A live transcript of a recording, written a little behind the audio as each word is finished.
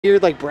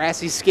weird, like,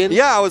 brassy skin.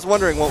 Yeah, I was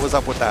wondering what was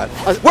up with that.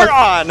 We're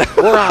on!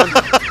 We're on.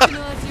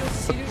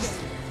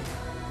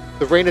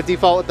 The Reina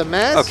default with the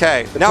mask.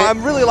 Okay, now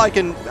I'm really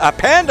liking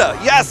Panda.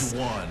 Yes!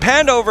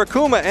 Panda over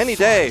Kuma any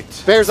day.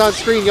 Bears on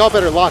screen, y'all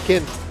better lock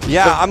in.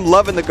 Yeah, I'm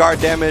loving the guard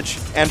damage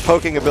and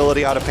poking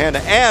ability out of Panda.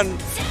 And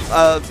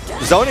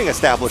zoning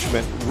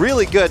establishment.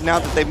 Really good now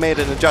that they've made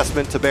an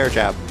adjustment to Bear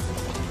Jab.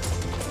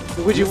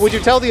 Would you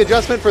tell the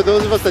adjustment for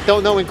those of us that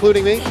don't know,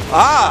 including me?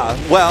 Ah,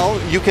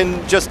 well, you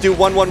can just do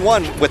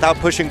 1-1-1 without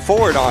pushing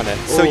forward on it.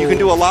 So you can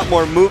do a lot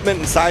more movement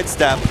and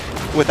sidestep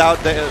without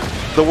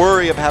the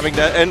worry of having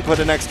to input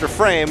an extra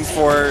frame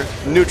for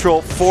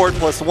neutral forward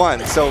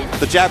 +1. So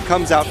the jab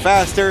comes out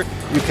faster.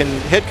 You can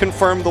hit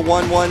confirm the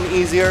 1-1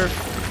 easier.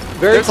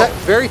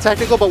 Very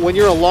technical, but when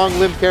you're a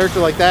long-limbed character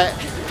like that,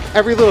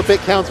 every little bit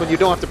counts when you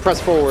don't have to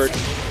press forward.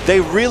 They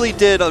really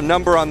did a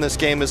number on this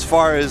game as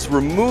far as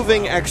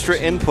removing extra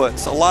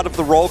inputs. A lot of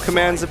the roll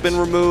commands have been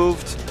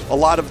removed. A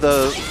lot of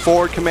the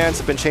forward commands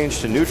have been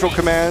changed to neutral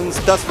commands,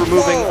 thus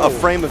removing a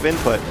frame of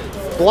input.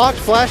 Blocked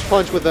flash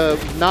punch with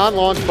a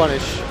non-launch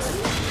punish.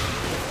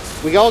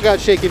 We all got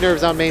shaky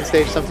nerves on main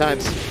stage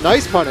sometimes.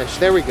 Nice punish.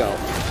 There we go.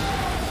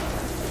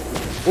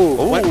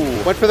 Ooh.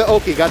 Went for the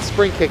Oki, got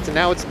spring kicked, and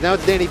now it's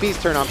Danny B's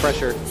turn on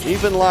pressure.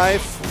 Even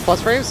life.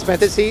 Plus frames,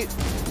 spent his heat.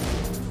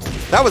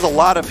 That was a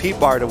lot of heat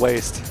bar to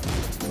waste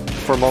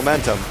for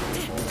momentum.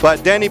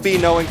 But Danny B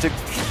knowing to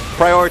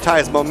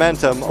prioritize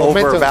momentum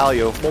over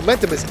value.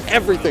 Momentum is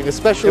everything,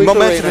 especially for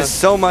momentum is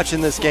so much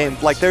in this game.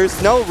 Like, there's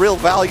no real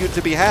value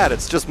to be had.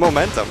 It's just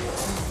momentum.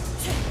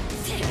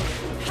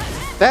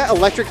 That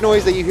electric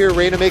noise that you hear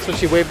Reina makes when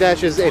she wave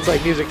dashes, it's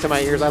like music to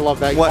my ears. I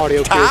love that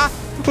audio cue.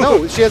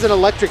 No, she has an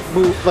electric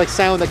move, like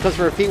sound that comes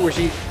from her feet where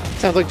she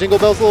sounds like Jingle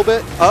Bells a little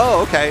bit.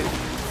 Oh, okay.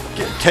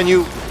 Can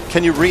you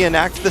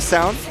reenact the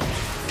sound?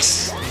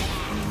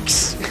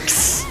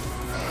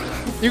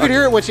 You can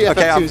hear it when she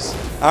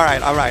FF2s. All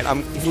right.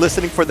 I'm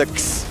listening for the.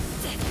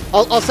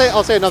 I'll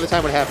say another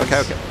time when it happens.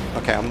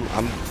 Okay.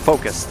 I'm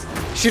focused.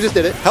 She just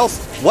did it.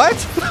 What?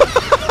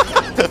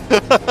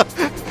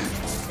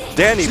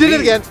 Danny B. Did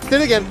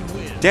it again.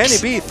 Danny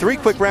B. 3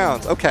 quick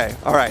rounds. Okay.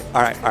 All right.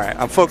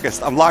 I'm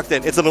focused. I'm locked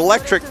in. It's an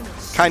electric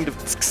kind of.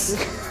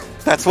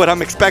 That's what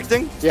I'm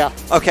expecting. Yeah.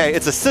 Okay.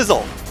 It's a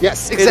sizzle.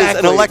 Yes, exactly. It is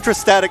an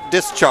electrostatic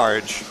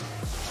discharge.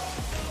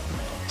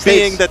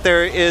 Being that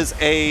there is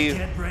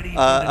a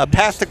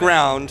path to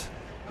ground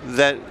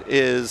that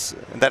has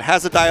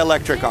a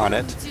dielectric on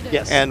it.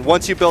 Yes. And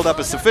once you build up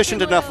a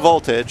sufficient enough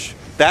voltage,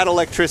 that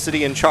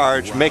electricity in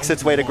charge makes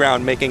its way to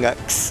ground, making a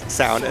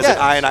sound as it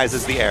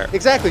ionizes the air.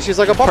 Exactly. She's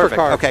like a bumper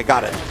car. Okay,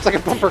 got it. It's like a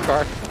bumper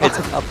car. It's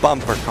a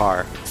bumper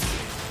car.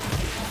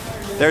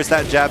 There's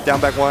that jab,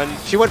 down back 1.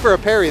 She went for a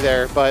parry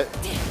there, but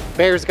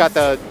Bear's got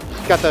the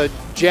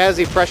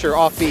jazzy pressure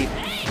off beat.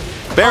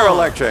 Bear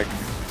electric.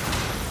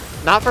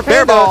 Not for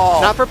Panda.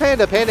 Not for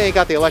Panda. Panda ain't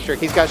got the electric.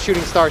 He's got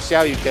shooting star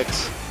Xiaoyu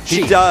kicks.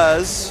 He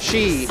does.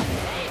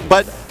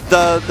 But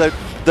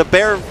the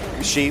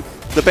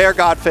bear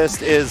god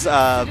fist is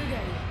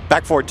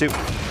back forward too.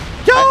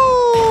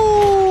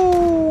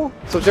 Yo!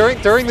 So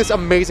during this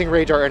amazing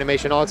rage art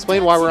animation, I'll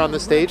explain why we're on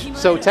this stage.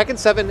 So Tekken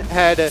 7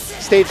 had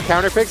stage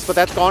counter picks, but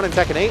that's gone in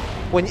Tekken 8.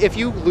 If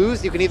you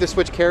lose, you can either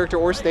switch character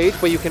or stage,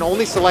 but you can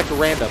only select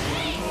random.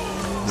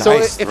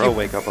 Nice throw,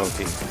 wake up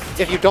OT.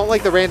 If you don't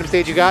like the random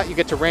stage you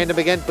get to random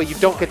again, but you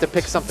don't get to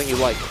pick something you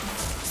like.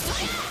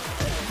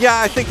 Yeah,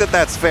 I think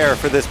that's fair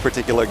for this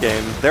particular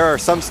game. There are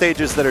some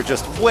stages that are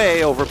just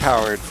way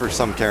overpowered for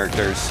some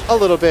characters. A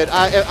little bit.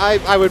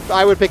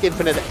 I would pick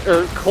infinite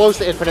or close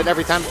to infinite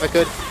every time if I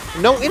could.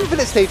 No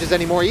infinite stages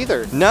anymore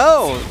either.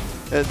 No.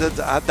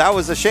 That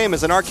was a shame.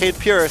 As an arcade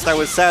purist, I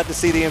was sad to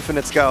see the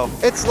infinites go.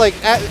 It's like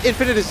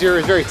Infinite Azure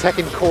is very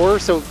Tekken core,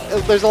 so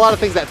there's a lot of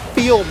things that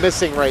feel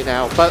missing right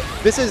now. But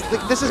this is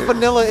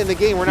vanilla in the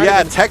game. We're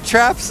not. Tech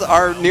traps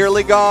are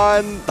nearly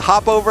gone.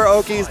 Hop over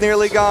Oki's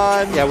nearly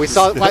gone. Yeah, I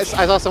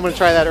saw someone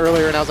try that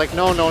earlier, and I was like,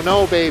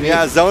 no, baby.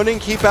 Yeah, zoning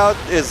keep out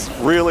is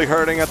really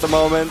hurting at the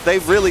moment. They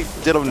really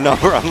did a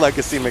number on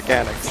legacy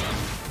mechanics.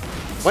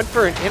 Went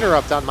for an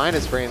interrupt on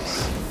minus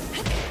frames.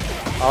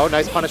 Oh,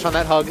 nice punish on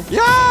that hug.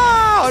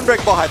 Yeah!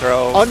 Unbreakable high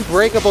throw.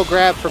 Unbreakable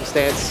grab from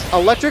Stance.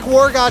 Electric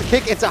War God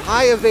kick into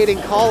high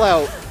evading call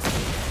out.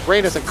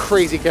 Reina's a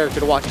crazy character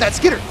to watch. That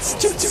skitter!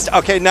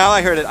 Okay, now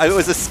I heard it. It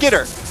was a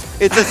skitter.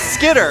 It's a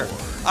skitter.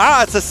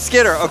 It's a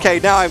skitter. Okay,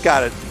 now I've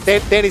got it.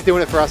 Danny's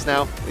doing it for us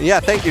now. Yeah,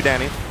 thank you,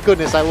 Danny.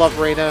 Goodness, I love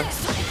Reina.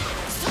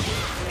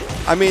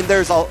 I mean,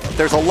 there's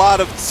a lot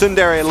of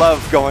tsundere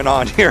love going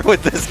on here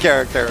with this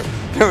character.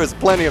 There was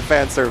plenty of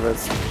fan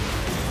service.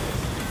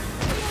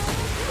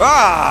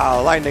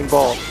 Lightning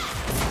bolt.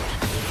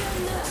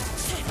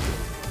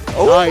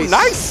 Oh,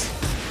 nice.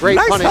 Great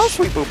punish. Nice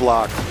sweeper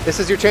block. This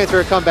is your chance for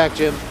a comeback,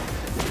 Jim.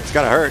 It's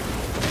gonna hurt.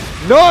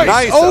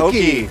 Nice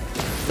Oki.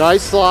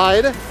 Nice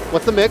slide.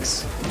 What's the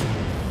mix?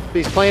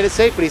 He's playing it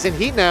safe, but he's in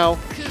heat now.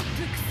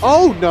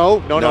 Oh, no.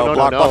 No.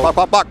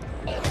 Block.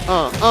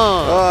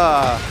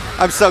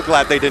 I'm so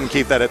glad they didn't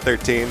keep that at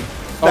 13.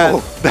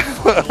 That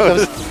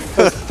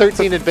was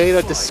 13 in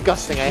beta.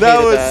 Disgusting. I hated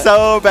That was that.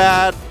 so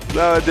bad.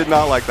 No, I did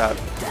not like that.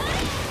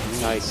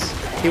 Nice.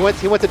 He went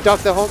to duck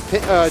the home.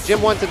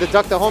 Jim went to the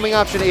duck the homing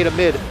option, ate a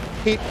mid.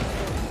 Heat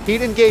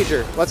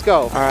engager. Let's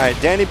go. All right,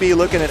 Danny B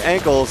looking at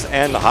ankles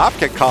and the hop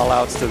kick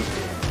callouts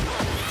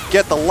to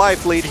get the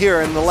life lead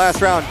here in the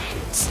last round.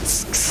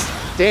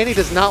 Danny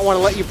does not want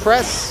to let you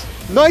press.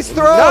 Nice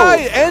throw.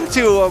 Nice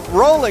into a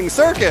rolling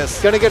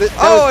circus. Gonna get it.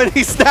 Oh, and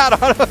he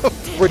sat on him.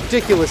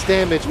 Ridiculous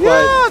damage, but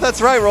Yeah,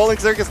 that's right. Rolling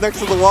circus next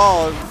to the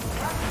wall.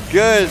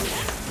 Good.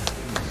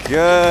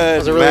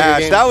 Good a really good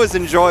match. game. That was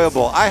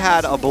enjoyable. I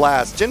had a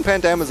blast. Jim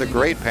Pandama is a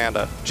great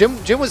panda. Jim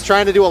was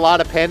trying to do a lot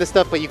of panda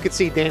stuff, but you could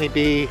see Danny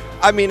B.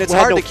 I mean, it's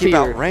had hard no to keep fear.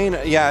 out rain.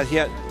 Yeah.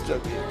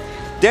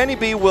 Danny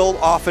B will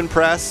often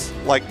press,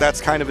 like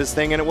that's kind of his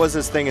thing, and it was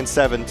his thing in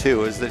 7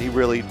 too, is that he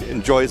really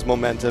enjoys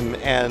momentum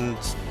and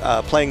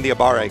playing the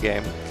Abare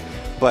game.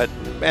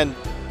 And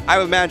I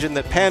would imagine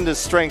that Panda's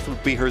strength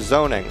would be her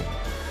zoning.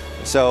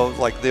 So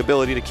like the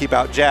ability to keep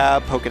out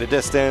jab, poke at a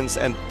distance,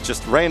 and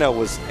just Reina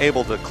was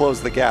able to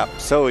close the gap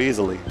so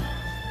easily.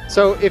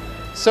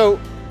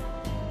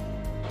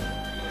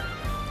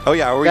 Oh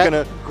yeah, are we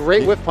gonna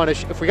great whip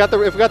punish? If we got the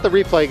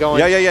replay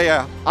going.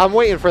 Yeah. I'm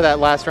waiting for that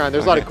last round.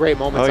 There's a lot of great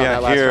moments on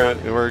that last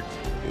round. We're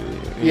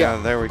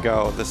there we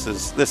go. This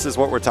is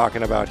what we're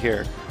talking about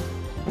here.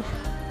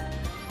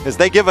 Is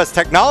they give us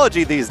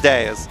technology these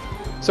days.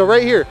 So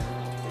right here,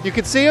 you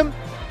can see him,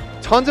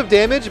 tons of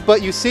damage,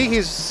 but you see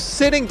he's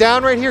sitting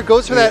down right here,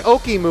 goes for that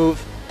Oki move,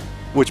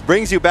 which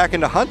brings you back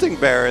into Hunting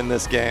Bear in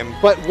this game.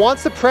 but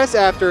wants to press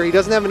after. He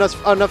doesn't have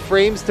enough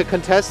frames to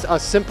contest a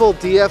simple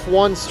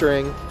DF1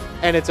 string,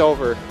 and it's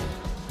over.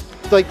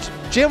 Like,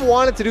 Jim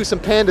wanted to do some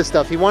panda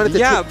stuff. He wanted to...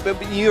 Yeah,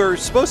 but you're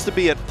supposed to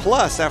be at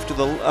plus after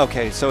the...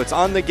 Okay, so it's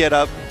on the get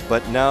up,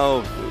 but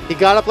no. He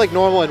got up like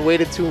normal and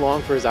waited too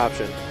long for his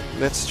option.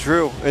 That's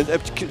true.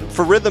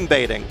 For rhythm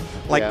baiting,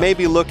 like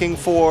maybe looking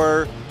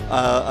for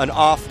an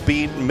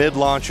offbeat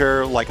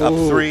mid-launcher, like up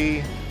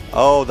 3.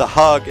 Oh, the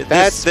hug.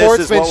 That's this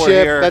is what we're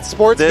sportsmanship. here. That's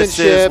sportsmanship. This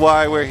is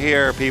why we're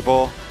here,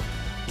 people.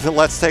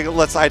 Let's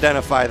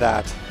identify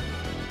that.